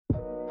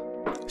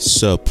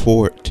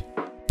Support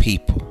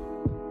people.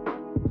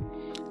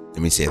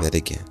 Let me say that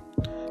again.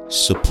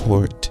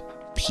 Support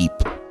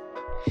people.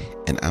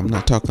 And I'm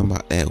not talking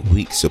about that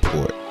weak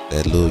support.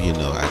 That little,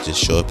 I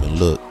just show up and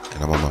look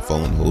and I'm on my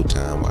phone the whole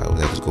time while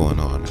whatever's going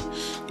on.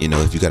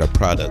 If you got a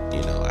product,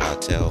 I'll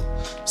tell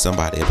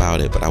somebody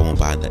about it, but I won't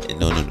buy nothing.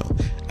 No.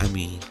 I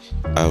mean,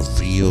 a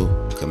real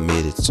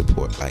committed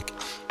support. Like,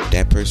 if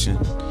that person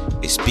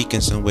is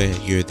speaking somewhere,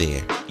 you're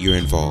there. You're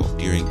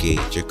involved. You're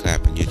engaged. You're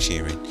clapping. You're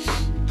cheering.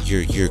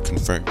 You're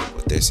confirming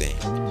what they're saying.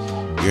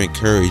 You're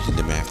encouraging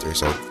them after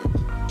it's over.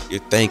 You're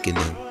thanking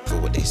them for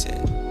what they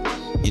said.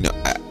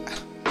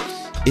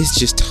 It's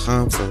just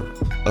time for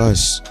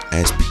us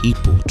as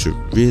people to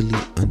really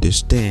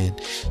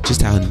understand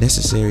just how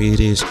necessary it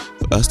is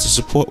for us to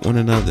support one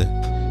another.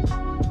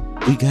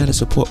 We gotta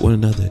support one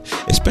another,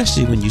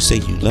 especially when you say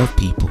you love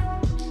people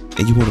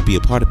and you want to be a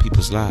part of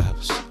people's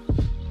lives.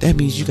 That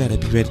means you gotta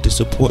be ready to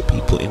support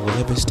people in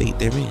whatever state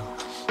they're in.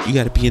 You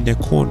gotta be in their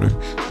corner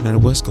no matter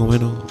what's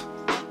going on.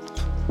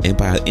 And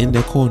by in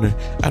their corner,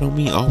 I don't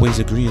mean always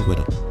agreeing with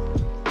them,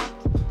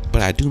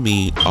 but I do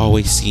mean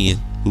always seeing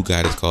who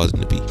God has called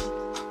them to be.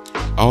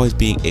 Always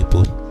being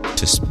able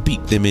to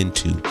speak them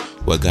into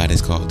what God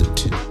has called them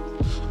to.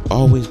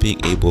 Always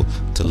being able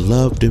to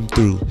love them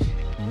through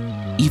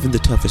even the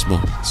toughest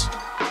moments.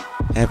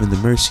 Having the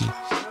mercy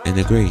and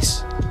the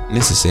grace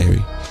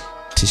necessary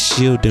to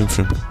shield them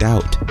from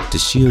doubt, to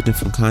shield them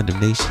from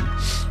condemnation,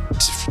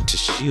 to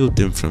shield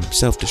them from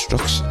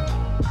self-destruction.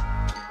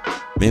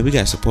 Man, we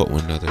gotta support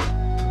one another.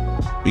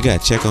 We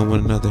gotta check on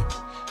one another.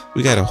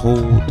 We gotta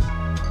hold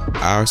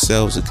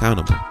ourselves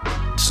accountable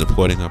to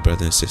supporting our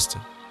brother and sister.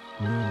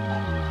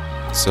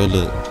 So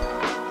look,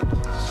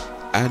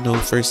 I know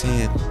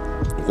firsthand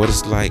what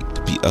it's like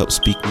to be up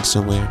speaking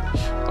somewhere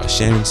or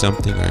sharing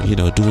something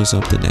or doing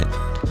something that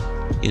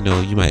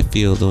you might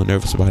feel a little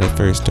nervous about at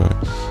first, or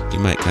you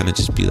might kind of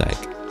just be like,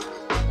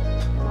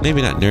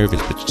 maybe not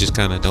nervous, but you just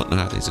kind of don't know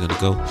how things are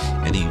gonna go.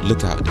 And then you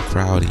look out in the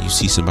crowd and you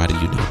see somebody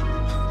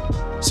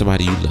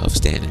somebody you love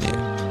standing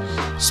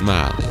there,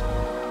 smiling,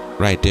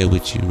 right there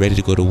with you, ready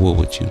to go to war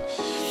with you,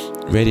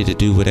 ready to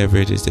do whatever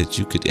it is that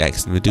you could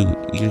ask them to do.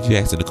 Even if you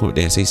ask them to come up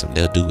there and say something,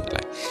 they'll do it.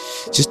 Like,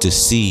 just to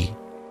see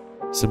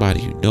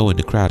somebody in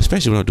the crowd,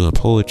 especially when I'm doing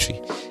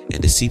poetry,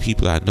 and to see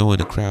people I know in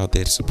the crowd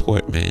there to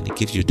support, man, it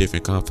gives you a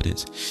different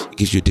confidence. It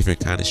gives you a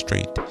different kind of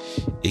strength.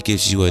 It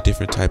gives you a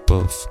different type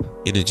of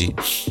energy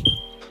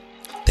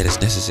that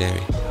is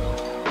necessary,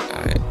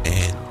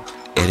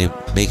 and it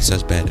makes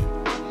us better.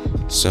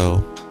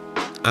 So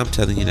I'm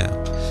telling you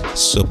now,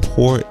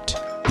 support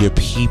your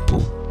people.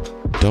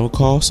 Don't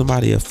call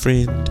somebody a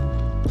friend,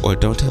 or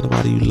don't tell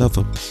nobody you love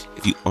them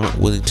if you aren't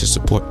willing to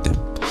support them.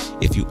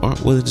 If you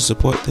aren't willing to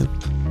support them,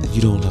 then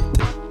you don't love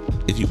them.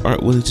 If you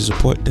aren't willing to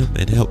support them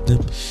and help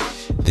them,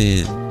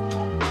 then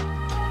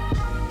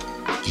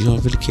you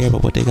don't really care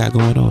about what they got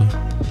going on.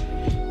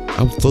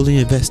 I'm fully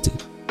invested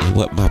in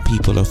what my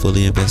people are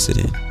fully invested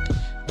in.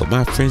 What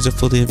my friends are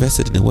fully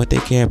invested in, and what they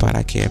care about,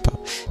 I care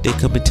about. They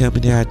come and tell me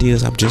their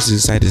ideas, I'm just as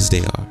excited as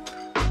they are.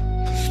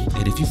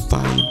 And if you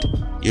find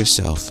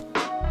yourself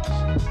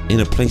in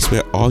a place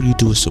where all you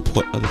do is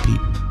support other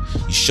people,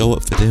 you show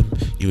up for them,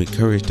 you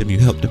encourage them, you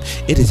help them,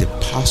 it is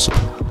impossible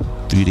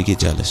for you to get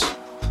jealous.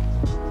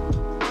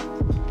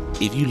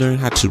 If you learn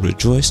how to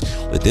rejoice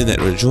within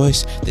that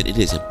rejoice, then it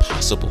is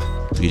impossible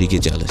for you to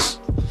get jealous.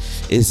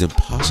 It is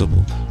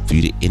impossible for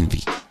you to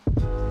envy.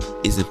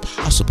 It is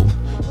impossible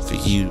for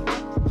you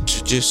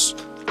to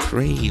just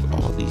crave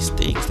all these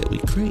things that we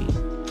crave.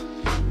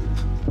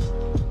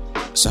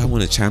 So I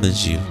want to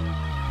challenge you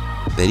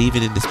that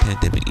even in this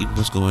pandemic, even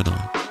what's going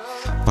on,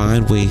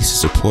 find ways to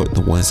support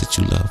the ones that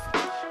you love.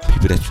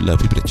 People that you love,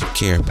 people that you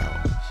care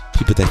about,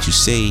 people that you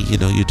say,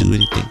 you'll do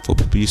anything for,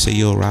 people you say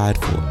you'll ride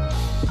for.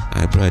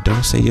 Alright, bro,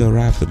 don't say you'll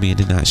ride for me and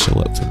then not show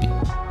up for me.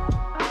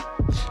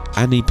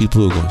 I need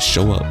people who are going to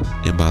show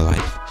up in my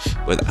life.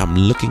 Whether I'm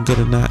looking good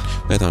or not,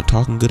 whether I'm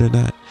talking good or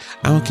not,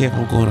 I don't care if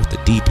I'm going off the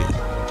deep end.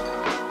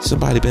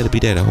 Somebody better be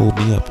there to hold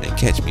me up and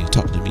catch me and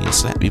talk to me and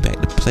slap me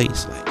back to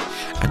place. Like,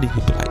 I need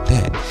people like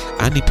that.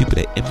 I need people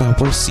that in my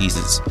worst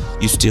seasons,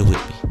 you still with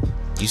me.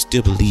 You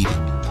still believe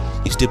in me.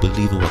 You still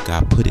believe in what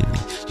God put in me.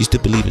 You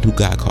still believe in who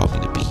God called me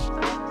to be.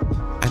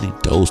 I need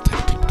those type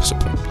of people to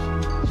support me.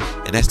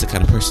 And that's the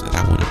kind of person that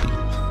I want to be.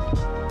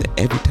 That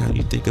every time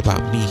you think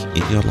about me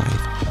in your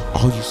life,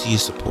 all you see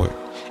is support.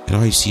 And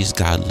all you see is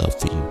God's love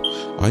for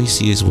you. All you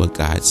see is what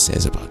God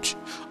says about you.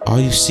 All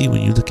you see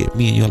when you look at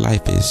me in your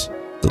life is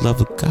the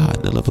love of God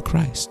and the love of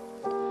Christ.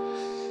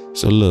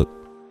 So look,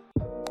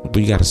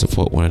 we got to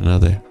support one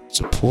another.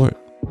 Support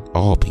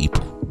all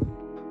people.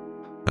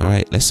 All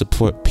right, let's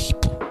support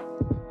people.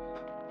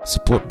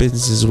 Support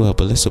business as well,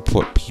 but let's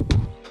support people.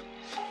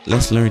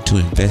 Let's learn to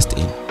invest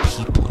in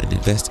people and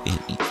invest in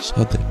each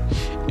other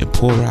and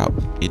pour out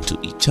into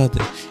each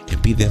other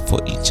and be there for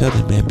each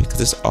other, man, because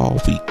it's all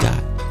we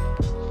got.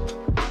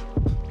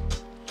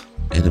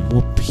 And the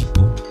more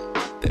people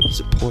that we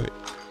support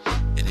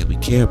and that we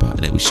care about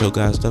and that we show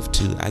God's love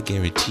to, I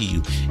guarantee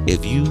you,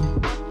 if you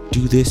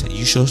do this and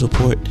you show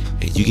support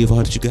and you give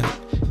all that you got,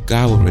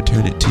 God will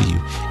return it to you.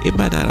 It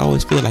might not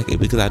always feel like it,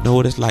 because I know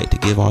what it's like to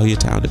give all your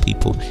time to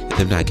people and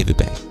them not give it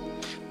back.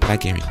 But I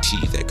guarantee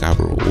you that God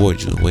will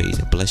reward you in ways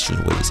and bless you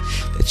in ways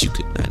that you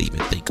could not even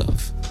think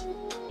of.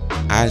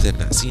 Eyes have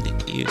not seen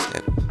it, ears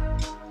have.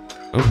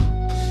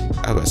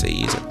 I was about to say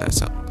ears have not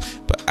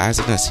something, but eyes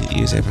have not seen,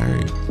 ears have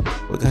heard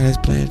what God has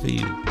planned for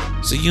you.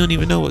 So you don't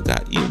even know you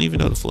don't even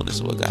know the fullness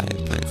of what God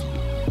has planned for you.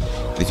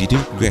 And if you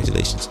do,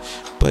 congratulations.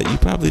 But you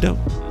probably don't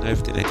know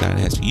everything that God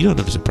has for you. You don't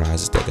know the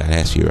surprises that God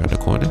has for you around the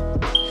corner.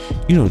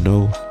 You don't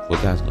know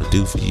what God's going to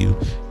do for you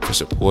for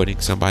supporting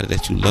somebody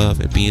that you love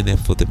and being there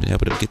for them and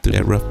helping them get through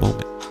that rough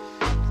moment.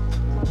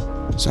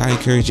 So I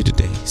encourage you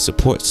today,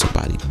 support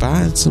somebody.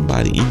 Find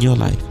somebody in your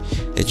life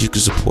that you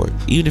can support,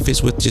 even if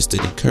it's with just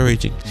an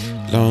encouraging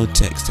long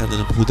text telling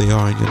them who they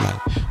are in your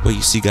life, where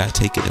you see God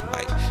taking them.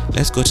 Like,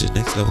 let's go to the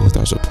next level with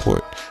our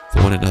support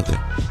for one another,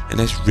 and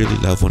let's really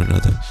love one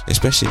another,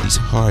 especially in these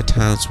hard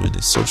times when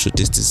there's social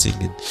distancing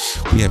and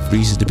we have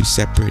reason to be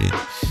separate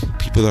and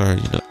people are,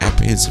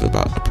 apprehensive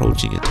about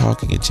approaching and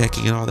talking and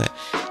checking and all that.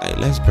 Like,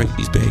 let's break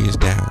these barriers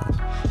down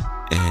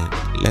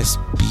and let's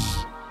be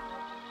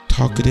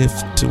talkative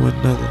to one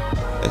another.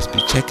 Let's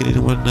be checking in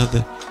on one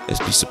another. Let's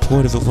be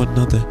supportive of one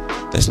another.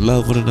 Let's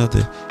love one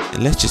another,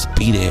 and let's just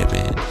be there,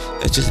 man.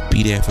 Let's just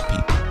be there for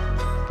people.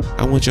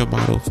 I want your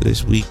motto for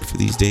this week, for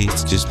these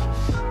days,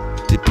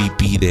 to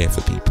be there for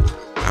people.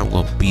 I'm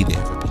gonna be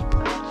there for people,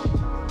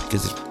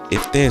 because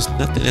if there's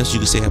nothing else you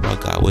can say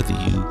about God, whether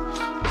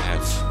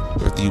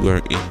you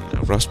are in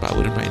a rough spot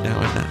with Him right now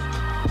or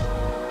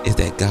not, is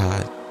that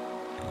God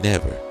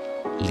never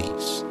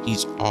leaves.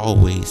 He's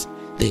always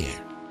there,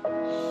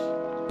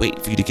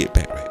 waiting for you to get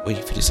back right,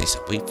 waiting for you to say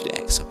something, waiting for you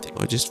to ask something,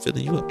 or just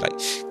filling you up. Like,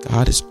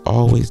 God is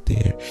always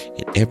there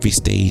in every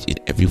stage, in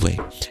every way.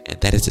 And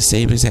that is the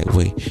same exact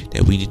way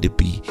that we need to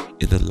be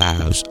in the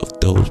lives of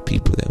those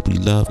people that we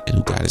love and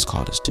who God has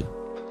called us to.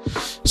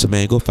 So,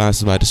 man, go find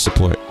somebody to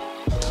support.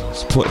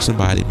 Support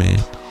somebody, man.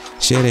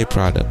 Share their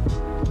product.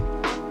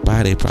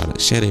 Buy their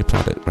product. Share their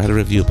product. Write a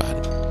review about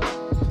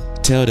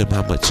it. Tell them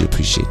how much you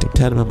appreciate them.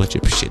 Tell them how much you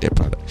appreciate their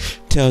product.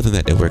 Tell them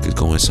that their work is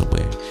going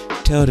somewhere.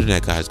 Tell them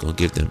that God's going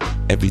to give them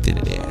everything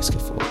that they're asking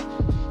for.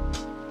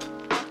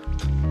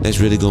 Let's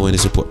really go in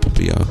and support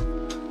people, y'all.